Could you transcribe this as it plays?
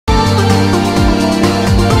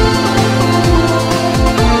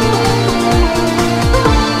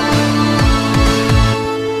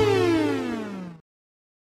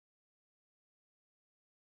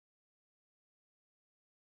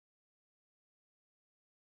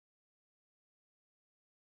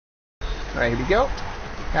Alright, here we go.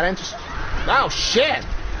 Got interest. Oh, shit!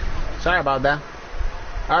 Sorry about that.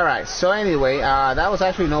 Alright, so anyway, that was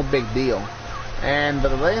actually no big deal. And the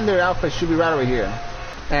legendary outfit should be right over here.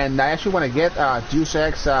 And I actually want to get Deus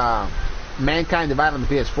Ex Mankind Divided on the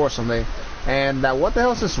PS4 someday. And what the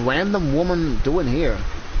hell is this random woman doing here?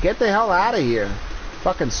 Get the hell out of here.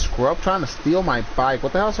 Fucking scrub trying to steal my bike.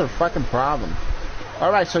 What the hell's her fucking problem?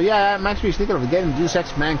 Alright, so yeah, I'm actually thinking of getting Deus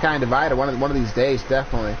Ex Mankind Divided one of these days,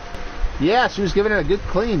 definitely. Yeah, she was giving it a good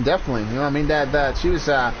clean, definitely. You know what I mean? That she was,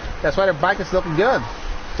 that's why her bike is looking good.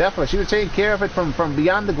 Definitely. She was taking care of it from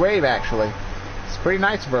beyond the grave, actually. It's pretty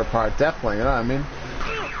nice of her part, definitely. You know what I mean?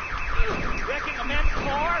 Wrecking a man's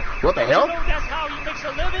car? What the hell? You know that's how he makes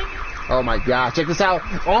a living? Oh my god, check this out.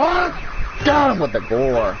 Oh, got him with the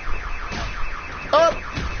gore. Up.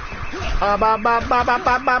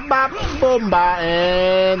 Boom, ba,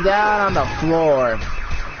 and down on the floor.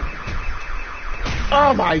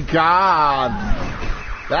 Oh my god.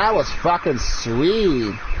 That was fucking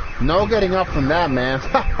sweet. No getting up from that, man.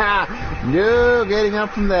 No getting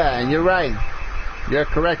up from that. And you're right. You're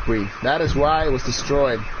correct, Bree. That is why it was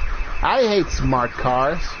destroyed. I hate smart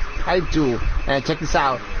cars. I do. And check this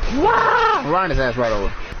out. Run his ass right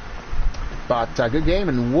over. But good game.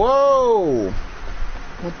 And whoa.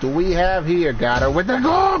 What do we have here? Got her with the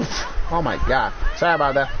gloves. Oh my god. Sorry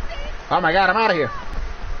about that. Oh my god, I'm out of here.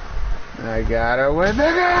 I got her with the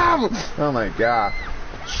gloves. Oh my god.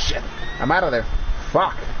 Shit. I'm out of there.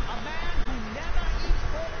 Fuck.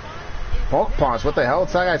 Poke punch. What the hell?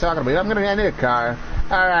 What's that guy talking about? I need a car.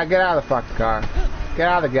 Alright, get out of the fucking car. Get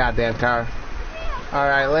out of the goddamn car.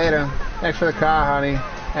 Alright, later. Thanks for the car, honey.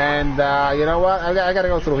 And, you know what? I gotta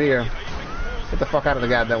go through here. Get the fuck out of the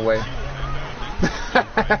goddamn way.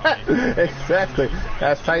 Exactly.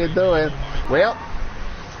 That's how you do it. Well,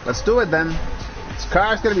 let's do it then. This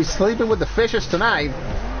car's gonna be sleeping with the fishes tonight.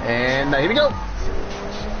 And here we go.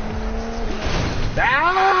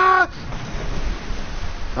 Ah!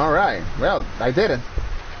 Alright. Well, I did it.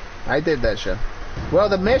 I did that shit. Well,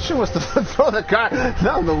 the mission was to throw the car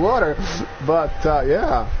down the water. But,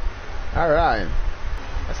 yeah. Alright.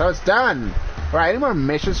 That's how it's done. Alright, any more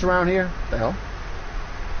missions around here? What the hell?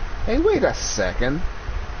 Hey, wait a second.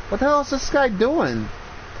 What the hell is this guy doing?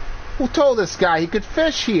 Who told this guy he could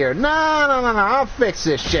fish here? No, I'll fix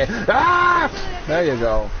this shit. Ah! There you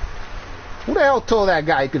go. Who the hell told that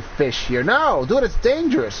guy he could fish here? No, dude, it's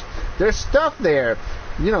dangerous. There's stuff there.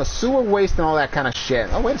 You know, sewer waste and all that kind of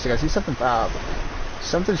shit. Oh, wait a second. I see something,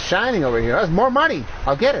 something shining over here. There's more money.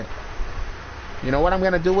 I'll get it. You know what I'm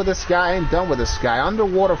going to do with this guy? I ain't done with this guy.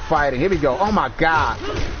 Underwater fighting. Here we go. Oh, my God.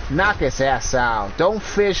 Knock his ass out. Don't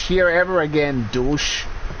fish here ever again, douche.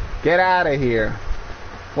 Get out of here.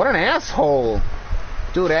 What an asshole.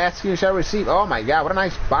 Dude, ask you shall receive. Oh, my God. What a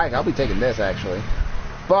nice bike. I'll be taking this, actually.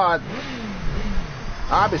 But,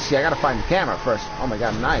 obviously, I got to find the camera first. Oh, my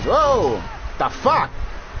God. Nice. Whoa. The fuck?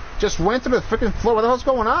 Just went through the freaking floor. What the hell's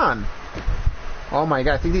going on? Oh, my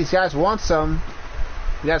God. I think these guys want some.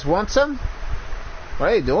 You guys want some?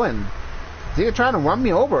 What are you doing? I think you're trying to run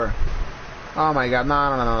me over. Oh my god,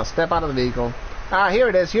 no. Step out of the vehicle. Ah, here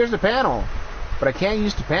it is. Here's the panel. But I can't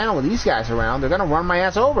use the panel with these guys around. They're gonna run my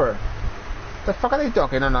ass over. The fuck are they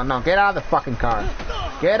doing? No. Get out of the fucking car.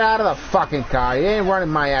 Get out of the fucking car. You ain't running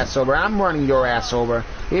my ass over. I'm running your ass over.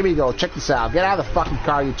 Here we go. Check this out. Get out of the fucking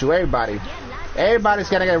car, you two. Everybody. Everybody's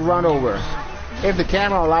gonna get run over. If the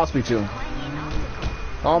camera allows me to.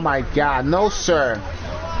 Oh my god. No, sir.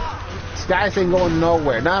 These guys ain't going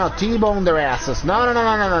nowhere. No, T-bone their asses. No.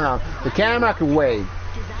 The camera can wait.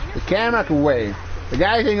 The camera can wait. The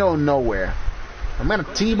guys ain't going nowhere. I'm gonna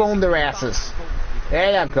T-bone their asses.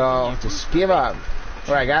 There you go. Just give up.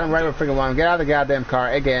 Alright, got him right with freaking one. Get out of the goddamn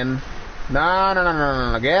car again.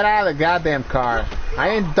 No. Get out of the goddamn car. I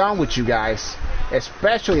ain't done with you guys.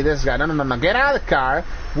 Especially this guy. No. Get out of the car.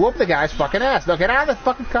 Whoop the guy's fucking ass. No, get out of the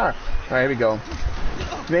fucking car. Alright, here we go.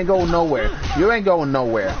 You ain't going nowhere. You ain't going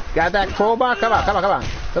nowhere. Got that crowbar? Come on.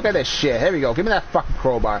 Look at this shit. Here we go. Give me that fucking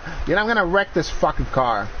crowbar. You know, I'm gonna wreck this fucking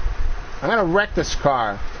car. I'm gonna wreck this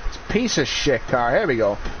car. It's a piece of shit car. Here we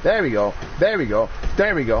go. There we go.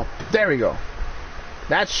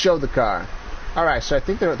 That showed the car. Alright, so I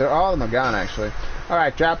think they're all in the gun, actually.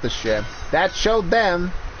 Alright, drop the shit. That showed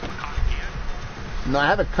them. No, I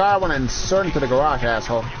have a car when I insert into the garage,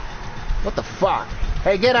 asshole. What the fuck?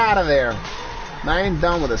 Hey, get out of there. I ain't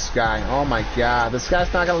done with this guy. Oh my god. This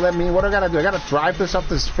guy's not gonna let me. What do I gotta do? I gotta drive this up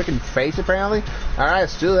this freaking face, apparently? Alright,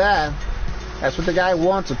 let's do that. That's what the guy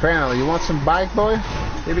wants, apparently. You want some bike, boy?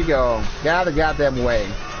 Here we go. Get out of the goddamn way.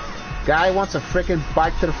 Guy wants a freaking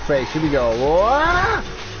bike to the face. Here we go. Whoa!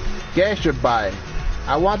 Get your bike.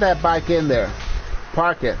 I want that bike in there.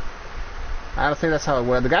 Park it. I don't think that's how it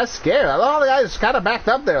works. The guy's scared. Oh, the guy's kind of backed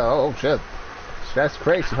up there. Oh, shit. This guy's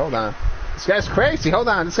crazy. Hold on. This guy's crazy. Hold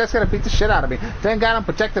on. This guy's gonna beat the shit out of me. Thank God I'm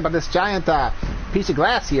protected by this giant piece of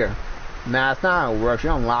glass here. Nah, it's not how it works. You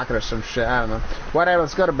don't lock it or some shit. I don't know. Whatever.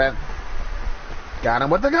 Let's go to bed. Got him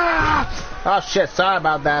with the gun. Oh, shit. Sorry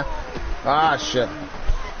about that. Oh, shit.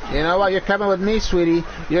 You know what? You're coming with me, sweetie.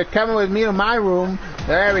 You're coming with me to my room.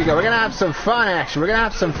 There we go. We're gonna have some fun, actually. We're gonna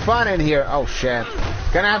have some fun in here. Oh, shit.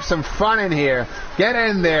 Gonna have some fun in here. Get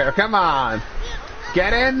in there. Come on.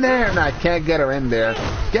 Get in there. No, I can't get her in there.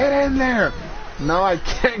 Get in there. No, I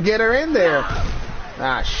can't get her in there.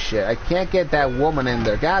 Ah, shit. I can't get that woman in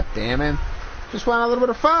there. God damn it. Just want a little bit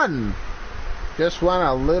of fun. Just want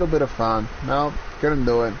a little bit of fun. No, couldn't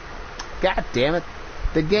do it. God damn it.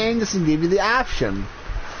 The game doesn't give you the option.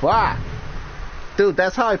 Fuck. Dude,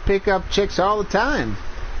 that's how I pick up chicks all the time.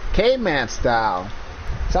 Caveman style.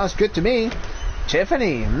 Sounds good to me.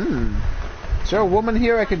 Tiffany. Is there a woman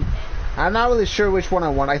here I could... I'm not really sure which one I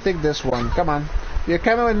want. I think this one. Come on. You're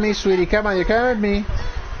coming with me, sweetie. Come on, you're coming with me.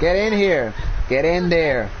 Get in here. Get in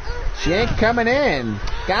there. She ain't coming in.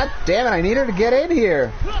 God damn it, I need her to get in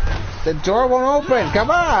here. The door won't open. Come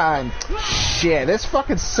on. Shit, this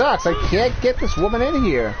fucking sucks. I can't get this woman in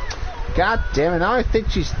here. God damn it, now I think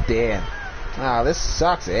she's dead. Oh, this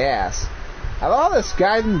sucks ass. I thought this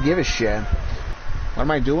guy didn't give a shit. What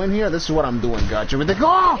am I doing here? This is what I'm doing. Gotcha with the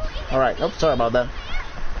goal! Alright, oh, sorry about that.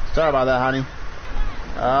 Sorry about that, honey.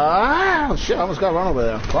 Shit, I almost got run over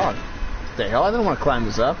there. Fuck. What the hell? I didn't want to climb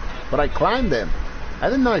this up. But I climbed it. I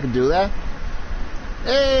didn't know I could do that.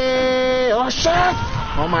 Hey! Oh, shit!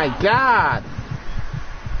 Oh, my God.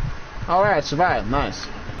 Alright, I survived. Nice.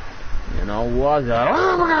 You know what? You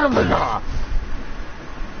know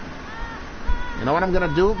what I'm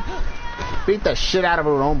gonna do? Beat the shit out of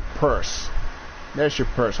her own purse. There's your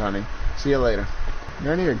purse, honey. See you later.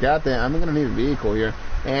 You're gonna need a goddamn... I'm gonna need a vehicle here.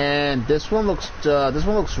 And this one looks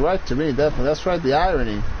right to me, definitely. That's right, the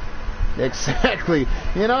irony. Exactly.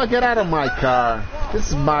 You know, get out of my car. This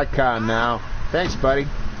is my car now. Thanks, buddy.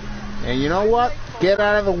 And you know what? Get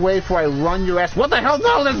out of the way before I run your ass. What the hell?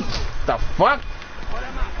 No, this... The fuck?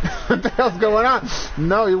 What the hell's going on?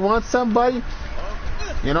 No, you want somebody?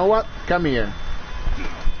 You know what? Come here.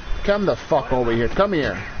 Come the fuck over here. Come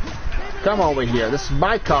here. Come over here. This is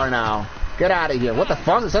my car now. Get out of here. What the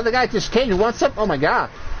fuck? This other guy just came. You want some? Oh my god.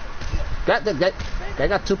 Guy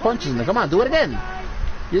got 2 punches in there. Come on, do it again.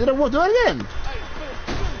 You did it. Do it again.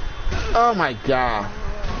 Oh my god.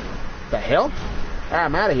 The hell? Ah,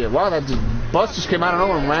 I'm out of here. Wow, that bus just came out of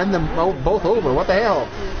nowhere and ran them both over. What the hell?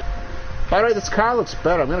 By the way, this car looks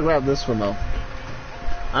better. I'm gonna grab this one though.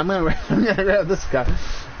 I'm gonna grab this car.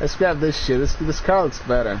 Let's grab this shit. This car looks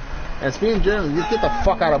better. And speaking of German, get the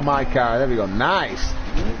fuck out of my car. There we go. Nice.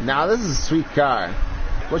 Now this is a sweet car.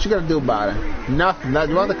 What you gonna do about it? Nothing.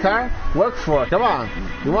 You want the car? Work for it. Come on.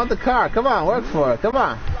 You want the car? Come on. Work for it. Come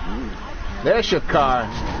on. There's your car.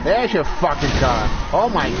 There's your fucking car. Oh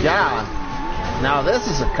my god. Now this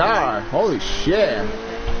is a car. Holy shit.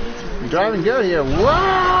 You're driving good here.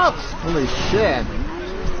 Whoa! Holy shit.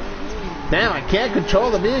 Damn, I can't control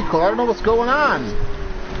the vehicle. I don't know what's going on.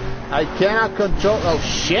 I cannot control... Oh,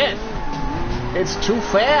 shit. It's too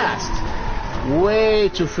fast. Way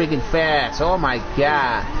too freaking fast. Oh, my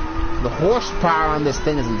God. The horsepower on this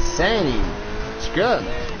thing is insane. It's good.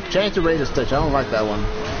 Change the radio station. I don't like that one.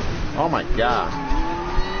 Oh, my God.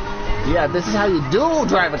 Yeah, this is how you do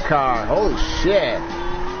drive a car. Holy shit.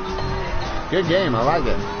 Good game. I like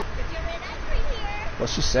it.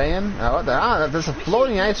 What's she saying? What the? Ah, there's a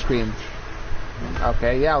floating ice cream.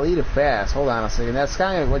 Okay, yeah, I'll eat it fast. Hold on a second. That's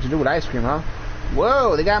kind of what you do with ice cream, huh?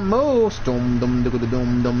 Whoa, they got moves. Dum dum dum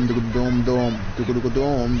dum dum dum dum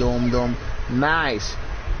dum dum. Nice.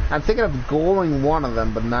 I'm thinking of going one of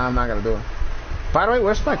them, but no, I'm not gonna do it. By the way,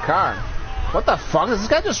 where's my car? What the fuck? This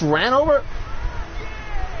guy just ran over?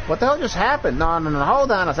 What the hell just happened? No,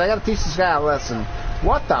 hold on a second. I gotta teach this guy a lesson.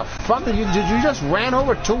 What the fuck did you do? You just ran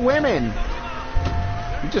over 2 women.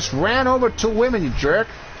 You just ran over 2 women, you jerk.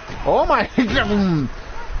 Oh my god.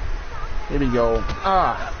 Here we go.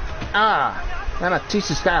 I'm gonna teach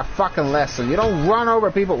this guy a fucking lesson. You don't run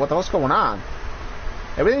over people. What the hell's going on?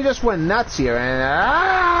 Everything just went nuts here.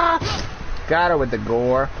 And got her with the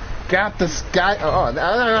gore. Got this guy. Oh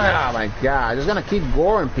my god. Just gonna keep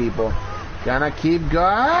goring people. Gonna keep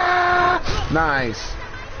going. Nice.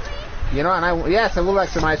 You know, and yes, I would like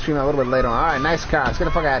some ice cream a little bit later on. Alright, nice car. Let's get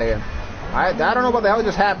the fuck out of here. I don't know what the hell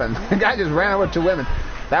just happened. The guy just ran over 2 women.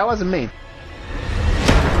 That wasn't me.